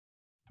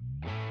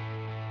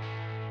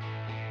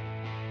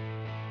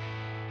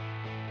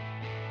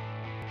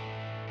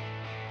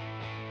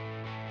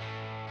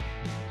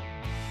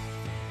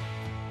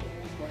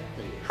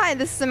Hi,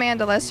 this is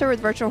Amanda Lester with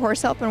Virtual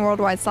Horse Help and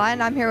Worldwide Slide,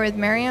 and I'm here with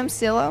Mirjam,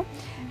 Stillo,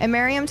 and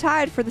Mirjam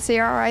tied for the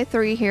CRI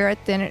 3 here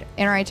at the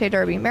NRHA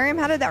Derby. Mirjam,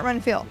 how did that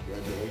run feel?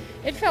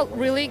 It felt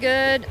really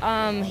good.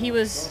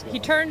 He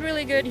turned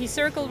really good. He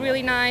circled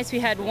really nice. We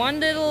had one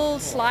little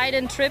slide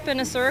and trip in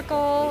a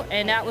circle,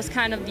 and that was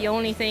kind of the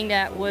only thing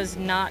that was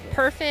not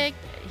perfect.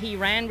 He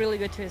ran really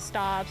good to his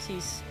stops.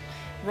 He's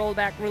rolled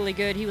back really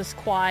good. He was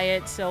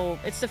quiet, so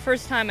it's the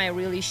first time I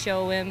really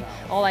show him.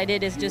 All I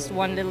did is just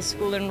one little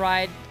school and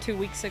ride 2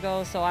 weeks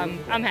ago, so I'm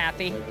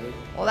happy.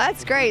 Well,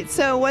 that's great.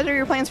 So what are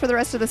your plans for the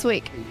rest of this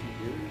week?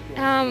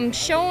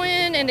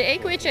 Showing in the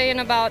AQHA in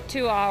about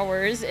 2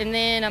 hours, and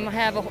then I'm gonna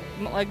have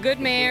a good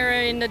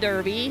mare in the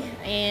Derby,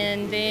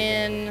 and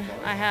then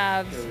I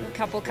have a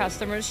couple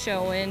customers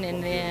showing,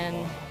 and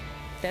then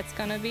that's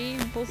gonna be,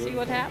 we'll see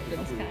what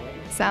happens.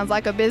 Sounds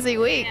like a busy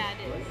week. Yeah,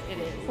 it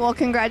is. Well,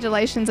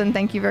 congratulations and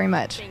thank you very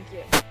much. Thank you.